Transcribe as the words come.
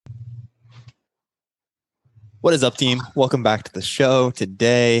What is up, team? Welcome back to the show.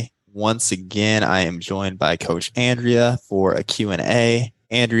 Today, once again, I am joined by Coach Andrea for a Q&A.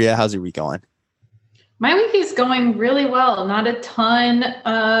 Andrea, how's your week going? My week is going really well. Not a ton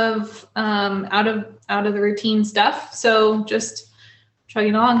of out of the routine stuff. So just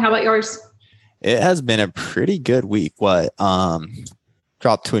chugging along. How about yours? It has been a pretty good week.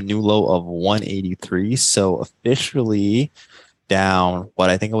 Dropped to a new low of 183. So officially down what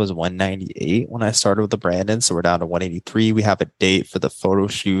I think it was 198 when I started with the Brandon. So we're down to 183. We have a date for the photo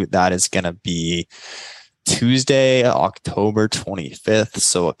shoot. That is going to be Tuesday, October 25th.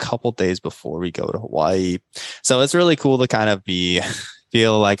 So a couple days before we go to Hawaii. So it's really cool to kind of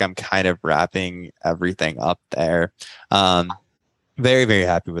feel like I'm kind of wrapping everything up there. Very, very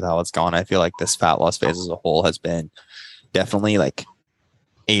happy with how it's gone. I feel like this fat loss phase as a whole has been definitely like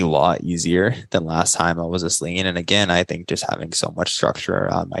a lot easier than last time I was this lean. And again, I think just having so much structure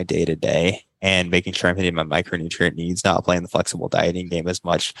around my day to day and making sure I'm hitting my micronutrient needs, not playing the flexible dieting game as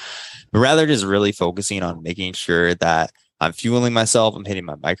much, but rather just really focusing on making sure that I'm fueling myself, I'm hitting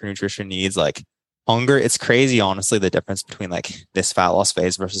my micronutrition needs, like hunger. It's crazy, honestly, the difference between like this fat loss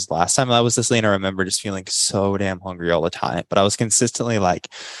phase versus last time I was this lean. I remember just feeling so damn hungry all the time, but I was consistently like,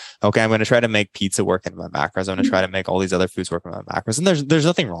 okay, I'm going to try to make pizza work in my macros. I'm going to try to make all these other foods work in my macros. And there's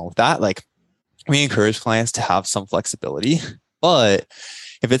nothing wrong with that. Like, we encourage clients to have some flexibility, but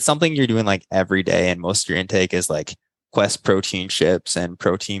if it's something you're doing like every day and most of your intake is like Quest protein chips and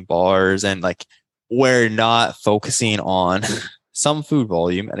protein bars, and like we're not focusing on some food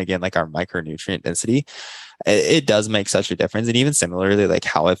volume and again like our micronutrient density, it does make such a difference. And even similarly, like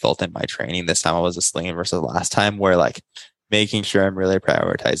how I felt in my training this time I was a sling versus last time, where like making sure I'm really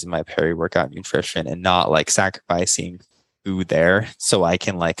prioritizing my peri-workout nutrition and not like sacrificing food there so I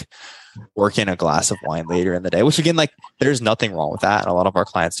can like work in a glass of wine later in the day, which again, like there's nothing wrong with that. And a lot of our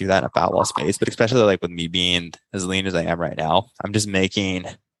clients do that in a fat loss phase, but especially like with me being as lean as I am right now, I'm just making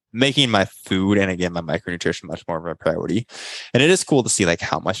my food and again, my micronutrition much more of a priority. And it is cool to see like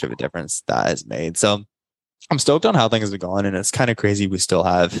how much of a difference that has made. So I'm stoked on how things are going, and it's kind of crazy we still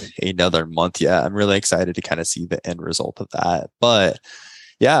have another month yet. I'm really excited to kind of see the end result of that. But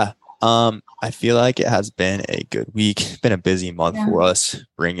yeah, I feel like it has been a good week, been a busy month for us,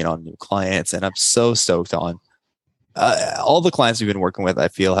 bringing on new clients, and I'm so stoked on all the clients we've been working with. I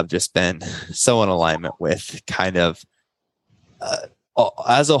feel have just been so in alignment with kind of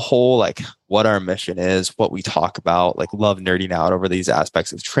as a whole, like what our mission is, what we talk about, like love nerding out over these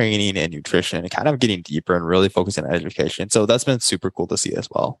aspects of training and nutrition and kind of getting deeper and really focusing on education. So that's been super cool to see as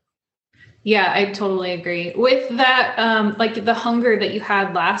well. Yeah, I totally agree with that. Like the hunger that you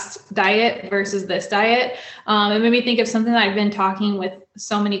had last diet versus this diet, it made me think of something that I've been talking with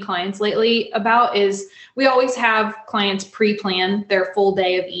so many clients lately about is we always have clients pre-plan their full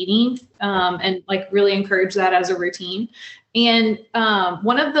day of eating, and like really encourage that as a routine. And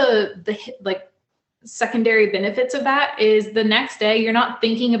one of the like secondary benefits of that is the next day you're not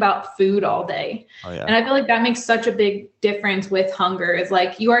thinking about food all day. Oh yeah. And I feel like that makes such a big difference with hunger. It's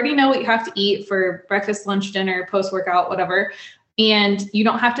like you already know what you have to eat for breakfast, lunch, dinner, post-workout, whatever. And you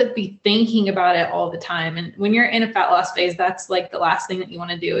don't have to be thinking about it all the time. And when you're in a fat loss phase, that's like the last thing that you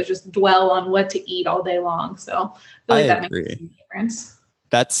want to do is just dwell on what to eat all day long. So I feel like that agree. makes a difference.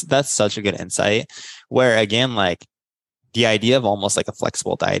 That's such a good insight, where again, like the idea of almost like a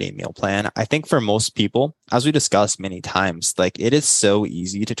flexible dieting meal plan, I think for most people, as we discussed many times, like it is so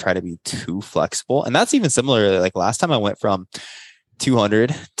easy to try to be too flexible. And that's even similar. Like last time I went from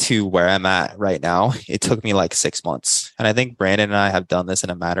 200 to where I'm at right now, it took me like 6 months. And I think Brandon and I have done this in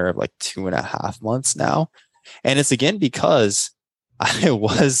a matter of like 2.5 months now. And it's again because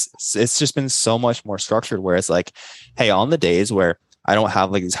it's just been so much more structured, where it's like, hey, on the days where I don't have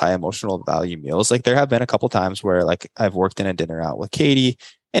like these high emotional value meals, like there have been a couple times where like I've worked in a dinner out with Katie,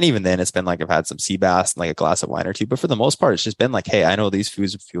 and even then it's been like I've had some sea bass and like a glass of wine or two. But for the most part, it's just been like, hey, I know these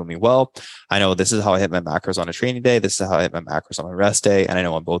foods fuel me well. I know this is how I hit my macros on a training day. This is how I hit my macros on my rest day. And I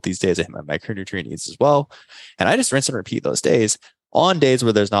know on both these days I hit my micronutrient needs as well. And I just rinse and repeat those days on days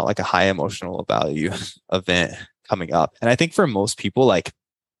where there's not like a high emotional value event coming up. And I think for most people, like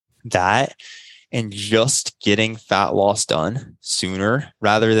that and just getting fat loss done sooner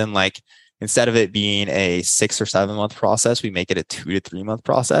rather than like, instead of it being a 6 or 7 month process, we make it a 2 to 3 month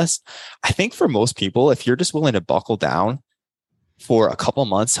process. I think for most people, if you're just willing to buckle down for a couple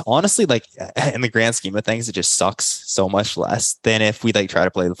months, honestly, like in the grand scheme of things, it just sucks so much less than if we like try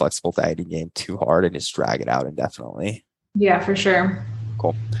to play the flexible dieting game too hard and just drag it out indefinitely. Yeah, for sure.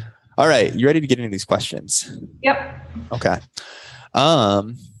 Cool. All right. You ready to get into these questions? Yep. Okay.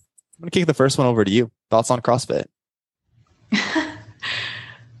 I'm going to kick the first one over to you. Thoughts on CrossFit?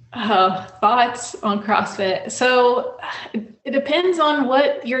 Thoughts on CrossFit. So it depends on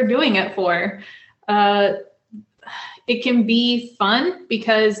what you're doing it for. Uh, it can be fun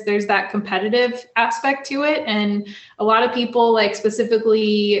because there's that competitive aspect to it. And a lot of people, like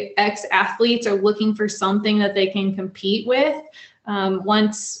specifically ex-athletes, are looking for something that they can compete with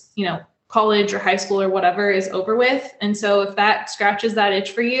once, college or high school or whatever is over with. And so if that scratches that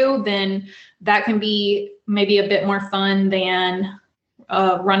itch for you, then that can be maybe a bit more fun than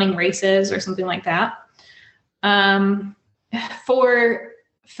running races or something like that. For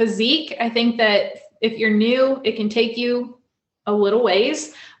physique, I think that if you're new, it can take you a little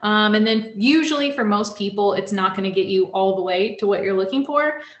ways. And then usually for most people, it's not going to get you all the way to what you're looking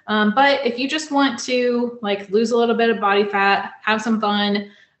for. But if you just want to lose a little bit of body fat, have some fun,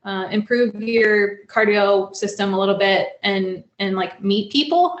 improve your cardio system a little bit and meet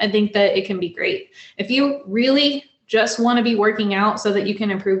people, I think that it can be great. If you really just want to be working out so that you can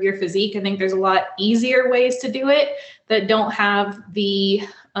improve your physique, I think there's a lot easier ways to do it that don't have the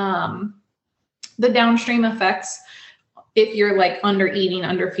downstream effects if you're under eating,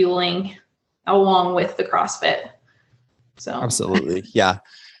 under fueling along with the CrossFit. So absolutely. Yeah.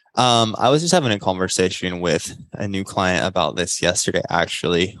 I was just having a conversation with a new client about this yesterday.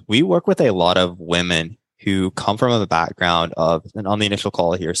 Actually, we work with a lot of women who come from a background of, and on the initial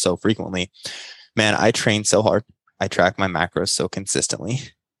call here so frequently, man, I train so hard. I track my macros so consistently.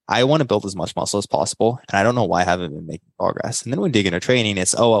 I want to build as much muscle as possible. And I don't know why I haven't been making progress. And then when we dig into training,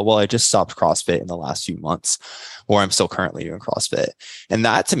 it's, I just stopped CrossFit in the last few months, or I'm still currently doing CrossFit. And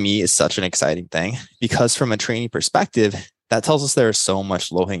that to me is such an exciting thing because from a training perspective, that tells us there's so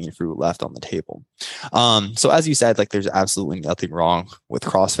much low-hanging fruit left on the table. So as you said, there's absolutely nothing wrong with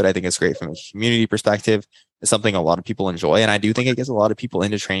CrossFit. I think it's great from a community perspective. It's something a lot of people enjoy. And I do think it gets a lot of people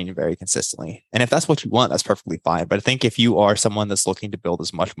into training very consistently. And if that's what you want, that's perfectly fine. But I think if you are someone that's looking to build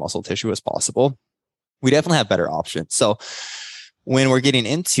as much muscle tissue as possible, we definitely have better options. So when we're getting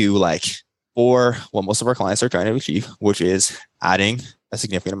into for what most of our clients are trying to achieve, which is adding a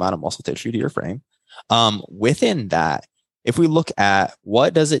significant amount of muscle tissue to your frame, within that, if we look at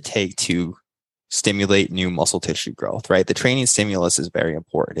what does it take to stimulate new muscle tissue growth, right? The training stimulus is very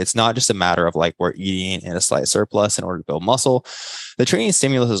important. It's not just a matter of we're eating in a slight surplus in order to build muscle. The training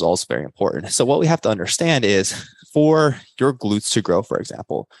stimulus is also very important. So what we have to understand is for your glutes to grow, for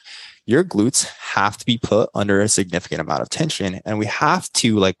example, your glutes have to be put under a significant amount of tension. And we have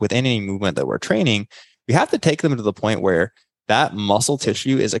to, with any movement that we're training, we have to take them to the point where that muscle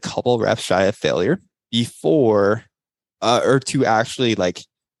tissue is a couple reps shy of failure before or to actually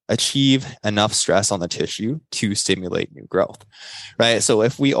achieve enough stress on the tissue to stimulate new growth, right? So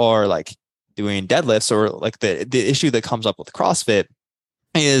if we are doing deadlifts or the issue that comes up with CrossFit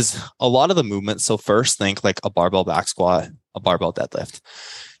is a lot of the movements. So first think a barbell back squat, a barbell deadlift.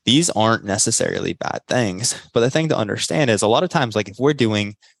 These aren't necessarily bad things, but the thing to understand is a lot of times, if we're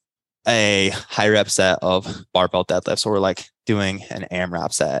doing a high rep set of barbell deadlifts or doing an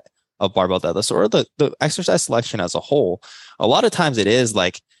AMRAP set of barbell deadlifts or the exercise selection as a whole, a lot of times it is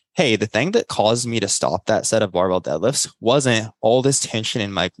hey, the thing that caused me to stop that set of barbell deadlifts wasn't all this tension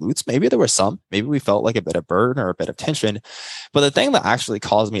in my glutes. Maybe there was some, maybe we felt a bit of burn or a bit of tension, but the thing that actually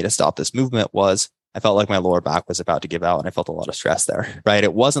caused me to stop this movement was I felt like my lower back was about to give out and I felt a lot of stress there, right?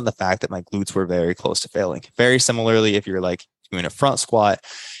 It wasn't the fact that my glutes were very close to failing. Very similarly, if you're doing a front squat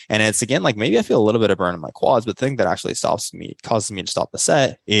and it's again, maybe I feel a little bit of burn in my quads, but the thing that actually causes me to stop the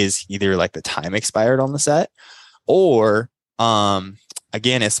set is either the time expired on the set or,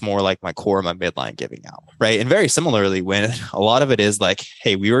 again, it's more my core, my midline giving out, right? And very similarly, when a lot of it is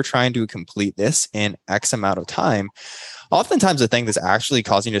hey, we were trying to complete this in X amount of time. Oftentimes the thing that's actually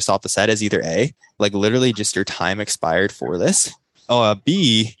causing you to stop the set is either A, literally just your time expired for this.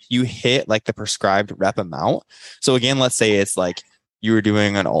 B, you hit the prescribed rep amount. So again, let's say it's you were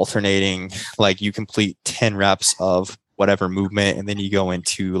doing an alternating, you complete 10 reps of whatever movement, and then you go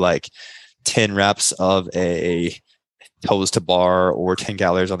into 10 reps of a toes to bar or 10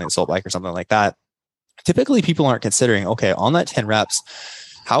 calories on the assault bike or something like that. Typically people aren't considering, okay, on that 10 reps,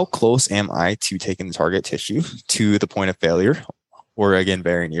 how close am I to taking the target tissue to the point of failure? Or again,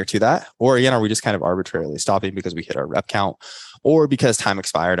 very near to that. Or again, are we just kind of arbitrarily stopping because we hit our rep count or because time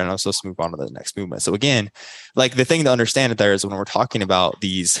expired and I'm supposed to move on to the next movement? So again, the thing to understand there is when we're talking about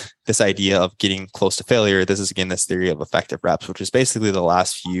this idea of getting close to failure, this is again, this theory of effective reps, which is basically the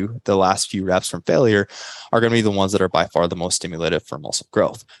last few reps from failure are going to be the ones that are by far the most stimulative for muscle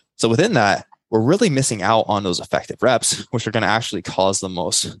growth. So within that, we're really missing out on those effective reps, which are going to actually cause the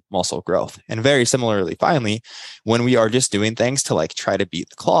most muscle growth. And very similarly, finally, when we are just doing things to try to beat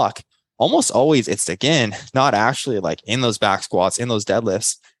the clock, almost always it's again, not actually in those back squats, in those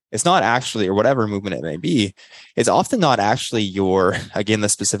deadlifts, it's not actually, or whatever movement it may be, it's often not actually your, again, the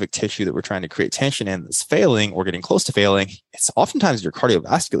specific tissue that we're trying to create tension in that's failing or getting close to failing. It's oftentimes your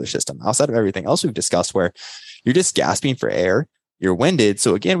cardiovascular system outside of everything else we've discussed, where you're just gasping for air, you're winded.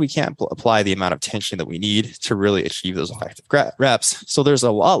 So again, we can't apply the amount of tension that we need to really achieve those effective reps. So there's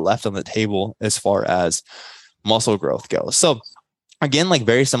a lot left on the table as far as muscle growth goes. So again, like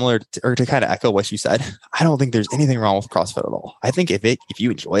very similar to, or to kind of echo what you said, I don't think there's anything wrong with CrossFit at all. I think if you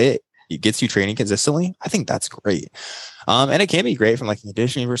enjoy it, it gets you training consistently, I think that's great. And it can be great from like a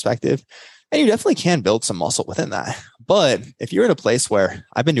conditioning perspective, and you definitely can build some muscle within that. But if you're in a place where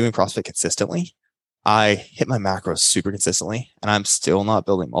I've been doing CrossFit consistently, I hit my macros super consistently, and I'm still not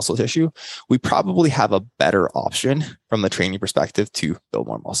building muscle tissue, we probably have a better option from the training perspective to build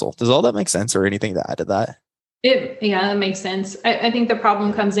more muscle. Does all that make sense, or anything to add to that? Yeah, that makes sense. I think the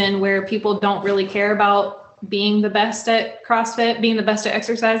problem comes in where people don't really care about being the best at CrossFit, being the best at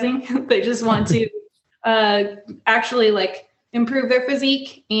exercising. They just want to actually like improve their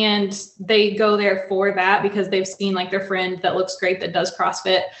physique, and they go there for that because they've seen like their friend that looks great that does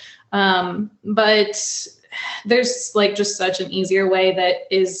CrossFit. But there's like just such an easier way that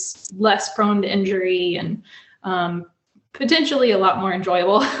is less prone to injury and potentially a lot more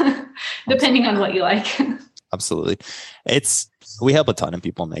enjoyable, depending on what you like. Absolutely. We help a ton of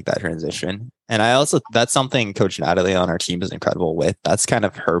people make that transition. And that's something Coach Natalie on our team is incredible with. That's kind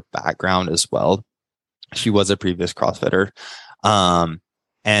of her background as well. She was a previous CrossFitter.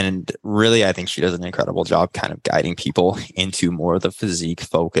 And really, I think she does an incredible job kind of guiding people into more of the physique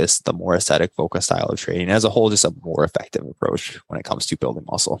focus, the more aesthetic focus style of training. As a whole, just a more effective approach when it comes to building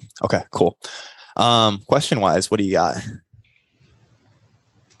muscle. Okay, cool. Question wise, what do you got?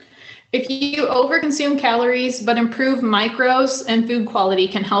 If you overconsume calories but improve macros and food quality,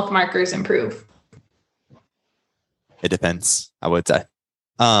 can health markers improve? It depends, I would say.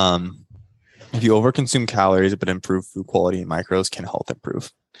 If you overconsume calories but improve food quality and macros, can health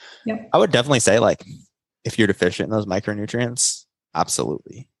improve? Yep. I would definitely say, like, if you're deficient in those micronutrients,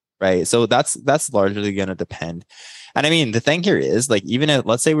 absolutely. Right. So that's largely going to depend. And I mean, the thing here is, like, even if,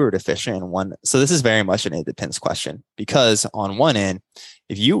 let's say we were deficient in one, so this is very much an it depends question, because on one end,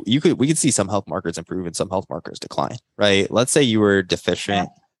 if we could see some health markers improve and some health markers decline, right? Let's say you were deficient,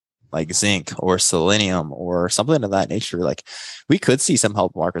 like zinc or selenium or something of that nature, like we could see some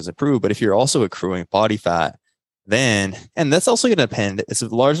health markers improve. But if you're also accruing body fat, then, and that's also going to depend, it's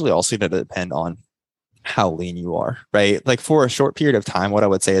largely also going to depend on how lean you are, right? Like for a short period of time, what I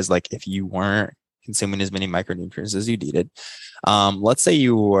would say is, like, if you weren't consuming as many micronutrients as you needed, let's say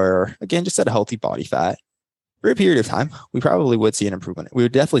you were, again, just at a healthy body fat for a period of time, we probably would see an improvement. We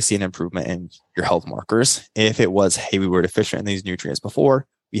would definitely see an improvement in your health markers. If it was, hey, we were deficient in these nutrients before,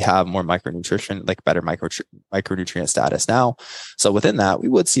 we have more micronutrition, like better micronutrient status now. So within that, we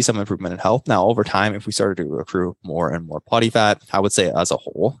would see some improvement in health. Now, over time, if we started to accrue more and more body fat, I would say as a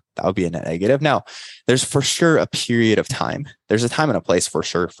whole, that would be a net negative. Now, there's for sure a period of time. There's a time and a place for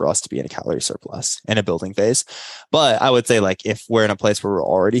sure for us to be in a calorie surplus in a building phase. But I would say, like, if we're in a place where we're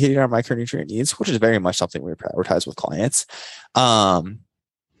already hitting our micronutrient needs, which is very much something we prioritize with clients, and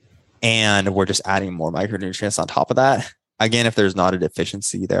we're just adding more micronutrients on top of that, again, if there's not a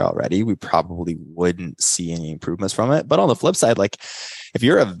deficiency there already, we probably wouldn't see any improvements from it. But on the flip side, like, if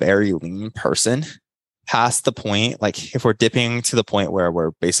you're a very lean person, past the point, like if we're dipping to the point where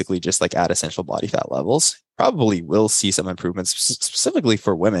we're basically just like at essential body fat levels, probably will see some improvements specifically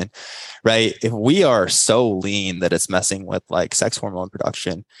for women, right? If we are so lean that it's messing with like sex hormone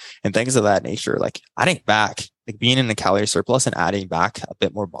production and things of that nature, like adding back, like being in a calorie surplus and adding back a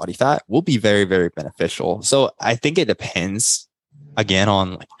bit more body fat will be very, very beneficial. So I think it depends again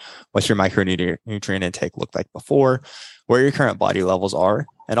on like what your micronutrient intake looked like before, where your current body levels are,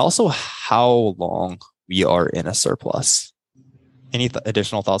 and also how long we are in a surplus. Any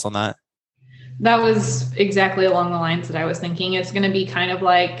additional thoughts on that? That was exactly along the lines that I was thinking. It's going to be kind of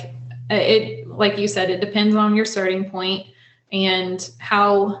like it, like you said, it depends on your starting point and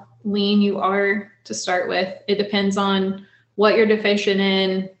how lean you are to start with. It depends on what you're deficient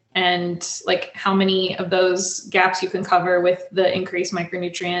in and like how many of those gaps you can cover with the increased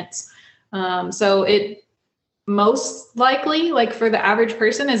micronutrients. So it most likely, like for the average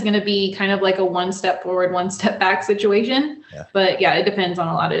person, is going to be kind of like a one step forward, one step back situation. Yeah. But yeah, it depends on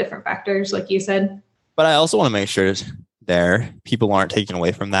a lot of different factors, like you said. But I also want to make sure people aren't taken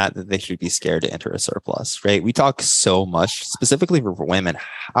away from that they should be scared to enter a surplus, right? We talk so much, specifically for women,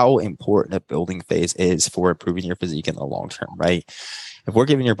 how important a building phase is for improving your physique in the long term, right? If we're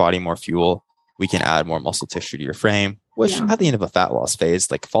giving your body more fuel, we can add more muscle tissue to your frame, which at the end of a fat loss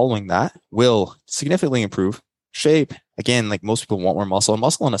phase, like following that, will significantly improve shape. Again, like most people want more muscle, and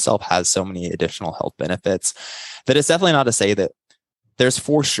muscle in itself has so many additional health benefits that it's definitely not to say that there's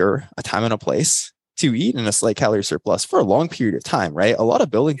for sure a time and a place to eat in a slight calorie surplus for a long period of time, right? A lot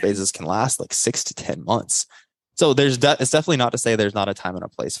of building phases can last like 6 to 10 months. So it's definitely not to say there's not a time and a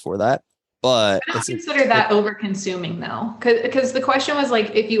place for that. But I don't consider that over consuming though, because the question was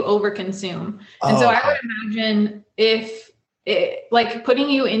like if you over consume, and so I would imagine if like putting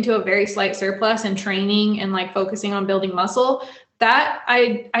you into a very slight surplus and training and like focusing on building muscle, that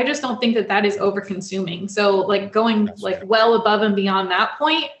I just don't think that is over consuming. So like going like well above and beyond that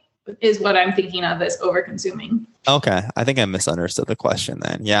point is what I'm thinking of as over consuming. Okay, I think I misunderstood the question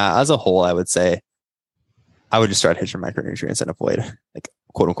then. Yeah, as a whole, I would say I would just try to hit your micronutrients and avoid like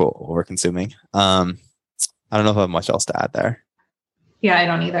quote unquote over consuming. I don't know if I have much else to add there. Yeah, I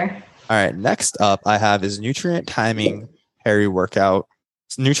don't either. All right, next up I have is nutrient timing peri-workout.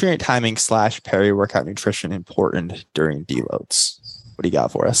 Nutrient timing / peri-workout nutrition important during deloads. What do you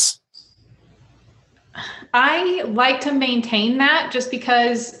got for us? I like to maintain that just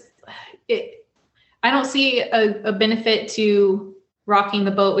because I don't see a benefit to rocking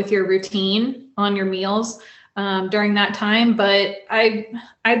the boat with your routine on your meals during that time. But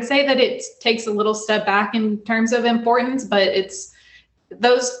I'd say that it takes a little step back in terms of importance, but it's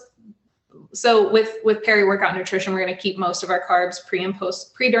those. So with peri-workout nutrition, we're going to keep most of our carbs pre,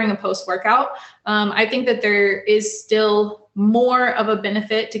 during, and post workout. I think that there is still more of a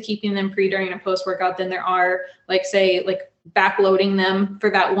benefit to keeping them pre, during, and post workout than there are like backloading them for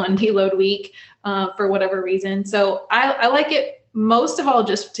that one deload week for whatever reason. So I like it most of all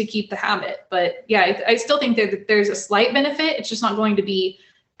just to keep the habit. But yeah, I still think that there's a slight benefit. It's just not going to be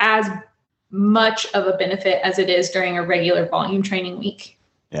as much of a benefit as it is during a regular volume training week.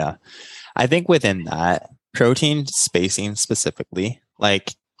 Yeah. I think within that, protein spacing specifically,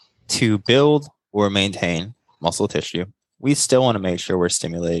 like to build or maintain muscle tissue, we still want to make sure we're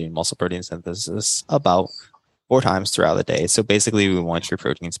stimulating muscle protein synthesis about 4 times throughout the day. So basically, we want your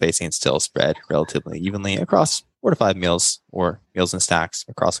protein spacing still spread relatively evenly across 4 to 5 meals or meals and snacks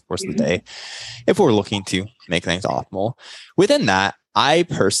across the course of the day, if we're looking to make things optimal. Within that, I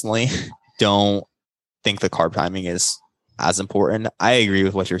personally don't think the carb timing is as important. I agree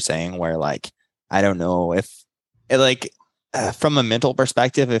with what you're saying, where like, I don't know if it like from a mental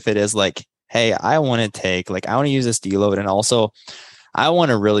perspective, if it is like, hey, I want to use this deload. And also I want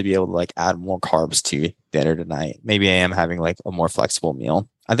to really be able to like add more carbs to dinner tonight. Maybe I am having like a more flexible meal.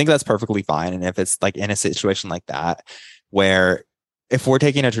 I think that's perfectly fine. And if it's like in a situation like that, where if we're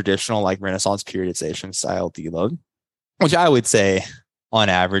taking a traditional like Renaissance periodization style deload, which I would say on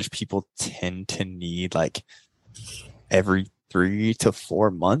average, people tend to need like every 3 to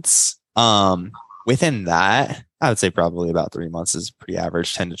 4 months. Within that, I would say probably about 3 months is pretty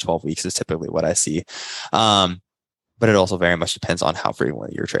average. 10 to 12 weeks is typically what I see. But it also very much depends on how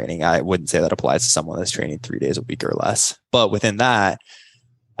frequently you're training. I wouldn't say that applies to someone that's training 3 days a week or less. But within that,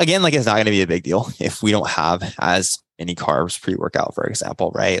 again, like it's not going to be a big deal if we don't have as many carbs pre-workout, for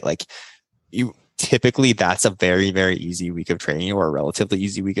example, right? Like you typically that's a very, very easy week of training or a relatively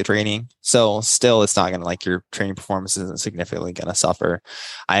easy week of training. So still, it's not going to like your training performance isn't significantly going to suffer.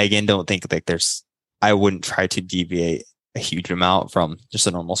 I again don't think like I wouldn't try to deviate a huge amount from just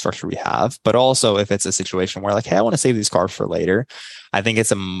the normal structure we have. But also if it's a situation where like, hey, I want to save these carbs for later, I think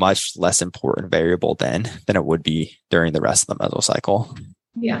it's a much less important variable than it would be during the rest of the mesocycle.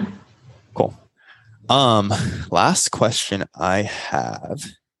 Yeah. Cool. Last question I have.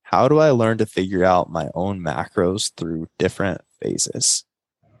 How do I learn to figure out my own macros through different phases?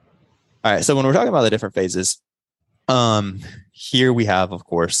 All right. So when we're talking about the different phases, here we have, of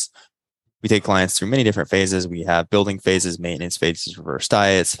course, we take clients through many different phases. We have building phases, maintenance phases, reverse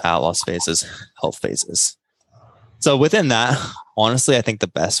diets, fat loss phases, health phases. So within that, honestly, I think the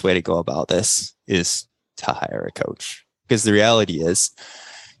best way to go about this is to hire a coach, because the reality is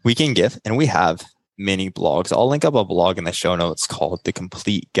we can give, and we have many blogs. I'll link up a blog in the show notes called The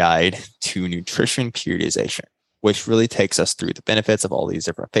Complete Guide to Nutrition Periodization, which really takes us through the benefits of all these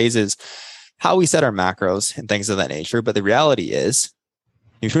different phases, how we set our macros and things of that nature. But the reality is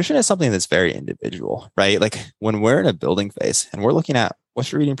nutrition is something that's very individual, right? Like when we're in a building phase and we're looking at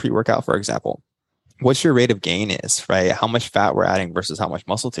what you're eating pre-workout, for example, what's your rate of gain is, right? How much fat we're adding versus how much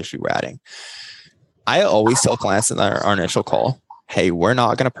muscle tissue we're adding. I always tell clients in our initial call, hey, we're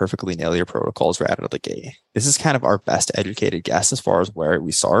not going to perfectly nail your protocols right out of the gate. This is kind of our best educated guess as far as where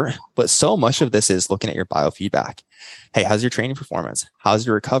we start. But so much of this is looking at your biofeedback. Hey, how's your training performance? How's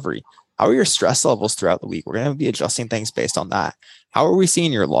your recovery? How are your stress levels throughout the week? We're going to be adjusting things based on that. How are we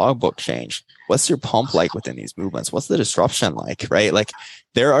seeing your logbook change? What's your pump like within these movements? What's the disruption like, right? Like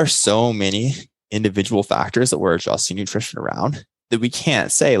there are so many individual factors that we're adjusting nutrition around that we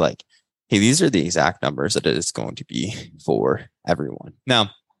can't say like, hey, these are the exact numbers that it is going to be for everyone.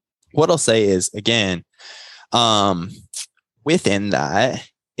 Now, what I'll say is, again, within that,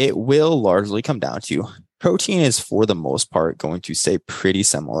 it will largely come down to protein is for the most part going to stay pretty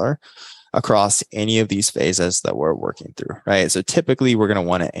similar across any of these phases that we're working through, right? So typically we're going to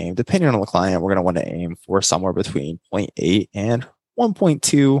want to aim, depending on the client, we're going to want to aim for somewhere between 0.8 and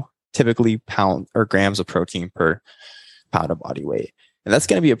 1.2, typically pound or grams of protein per pound of body weight. And that's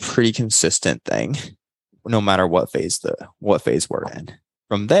going to be a pretty consistent thing, no matter what phase we're in.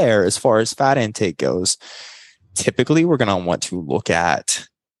 From there, as far as fat intake goes, typically we're going to want to look at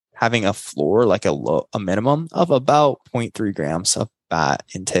having a floor, like a minimum of about 0.3 grams of fat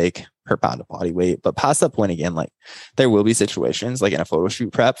intake per pound of body weight. But past that point, again, like there will be situations like in a photo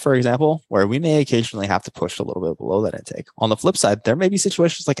shoot prep, for example, where we may occasionally have to push a little bit below that intake. On the flip side, there may be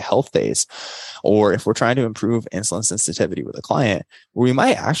situations like a health phase, or if we're trying to improve insulin sensitivity with a client, where we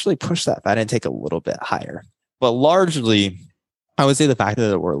might actually push that fat intake a little bit higher. But largely, I would say the factor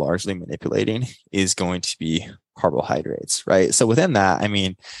that we're largely manipulating is going to be carbohydrates, right? So within that, I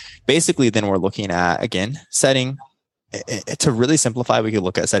mean, basically then we're looking at, again, setting, to really simplify, we could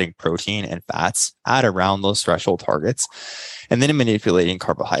look at setting protein and fats at around those threshold targets, and then manipulating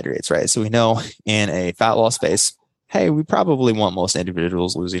carbohydrates, right? So we know in a fat loss phase, hey, we probably want most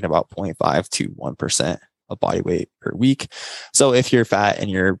individuals losing about 0.5 to 1% of body weight per week. So if your fat and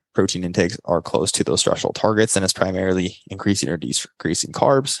your protein intakes are close to those threshold targets, then it's primarily increasing or decreasing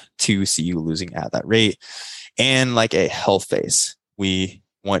carbs to see you losing at that rate. And like a health phase, we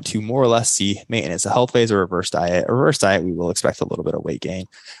want to more or less see maintenance. A health phase or reverse diet. A reverse diet, we will expect a little bit of weight gain.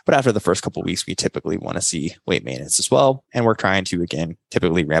 But after the first couple of weeks, we typically want to see weight maintenance as well. And we're trying to, again,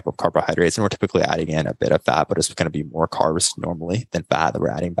 typically ramp up carbohydrates. And we're typically adding in a bit of fat, but it's going to be more carbs normally than fat that we're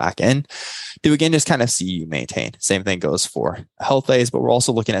adding back in to, again, just kind of see you maintain. Same thing goes for a health phase, but we're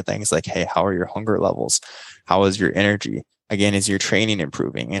also looking at things like, hey, how are your hunger levels? How is your energy? Again, is your training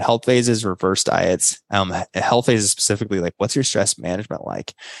improving? In health phases, reverse diets, health phases specifically, like what's your stress management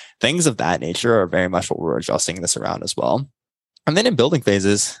like? Things of that nature are very much what we're adjusting this around as well. And then in building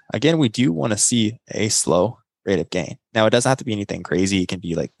phases, again, we do want to see a slow rate of gain. Now, it doesn't have to be anything crazy. It can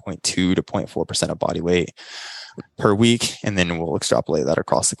be like 0.2 to 0.4% of body weight per week. And then we'll extrapolate that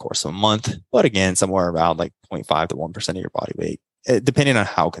across the course of a month. But again, somewhere around like 0.5 to 1% of your body weight, depending on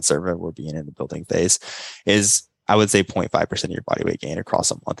how conservative we're being in the building phase, is I would say 0.5% of your body weight gain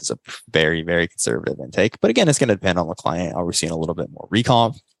across a month is a very, very conservative intake. But again, it's going to depend on the client. Are we seeing a little bit more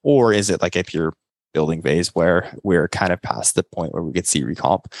recomp, or is it like a pure building phase where we're kind of past the point where we could see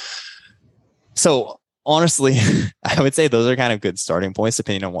recomp? So honestly, I would say those are kind of good starting points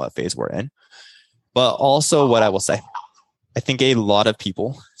depending on what phase we're in. But also what I will say, I think a lot of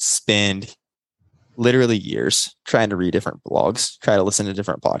people spend literally years trying to read different blogs, try to listen to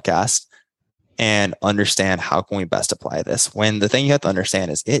different podcasts, and understand how can we best apply this, when the thing you have to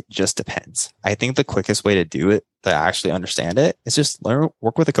understand is it just depends. I think the quickest way to do it, to actually understand it, is just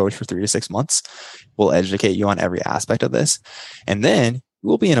work with a coach for 3 to 6 months. We'll educate you on every aspect of this. And then you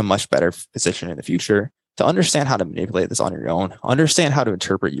will be in a much better position in the future to understand how to manipulate this on your own, understand how to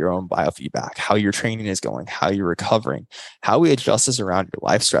interpret your own biofeedback, how your training is going, how you're recovering, how we adjust this around your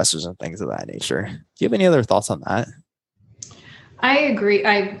life stressors and things of that nature. Do you have any other thoughts on that? I agree.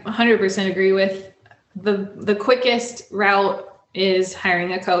 I 100% agree with the quickest route is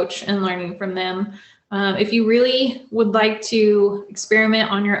hiring a coach and learning from them. If you really would like to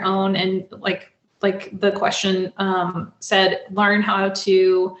experiment on your own and like the question said, learn how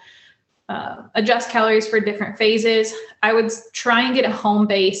to adjust calories for different phases, I would try and get a home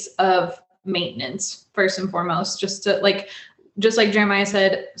base of maintenance first and foremost, just like Jeremiah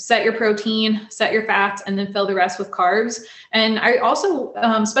said, set your protein, set your fats, and then fill the rest with carbs. And I also,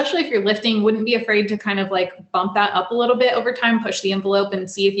 especially if you're lifting, wouldn't be afraid to kind of like bump that up a little bit over time, push the envelope and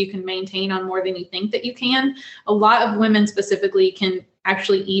see if you can maintain on more than you think that you can. A lot of women specifically can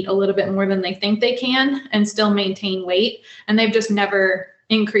actually eat a little bit more than they think they can and still maintain weight. And they've just never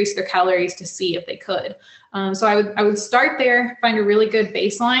increased their calories to see if they could. So I would start there, find a really good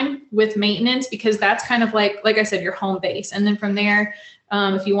baseline with maintenance, because that's kind of like I said, your home base. And then from there,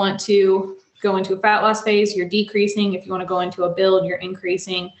 if you want to go into a fat loss phase, you're decreasing. If you want to go into a build, you're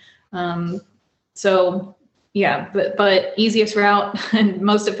increasing. So yeah, but easiest route and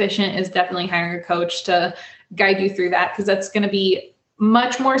most efficient is definitely hiring a coach to guide you through that, because that's going to be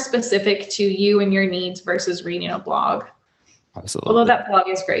much more specific to you and your needs versus reading a blog. Absolutely. Although that blog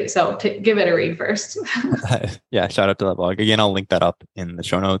is great. So give it a read first. Yeah. Shout out to that blog. Again, I'll link that up in the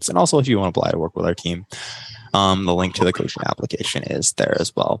show notes. And also if you want to apply to work with our team, the link to the coaching application is there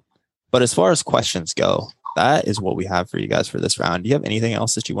as well. But as far as questions go, that is what we have for you guys for this round. Do you have anything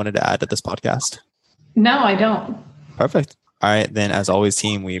else that you wanted to add to this podcast? No, I don't. Perfect. All right. Then, as always,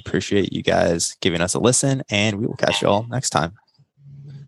 team, we appreciate you guys giving us a listen, and we will catch you all next time.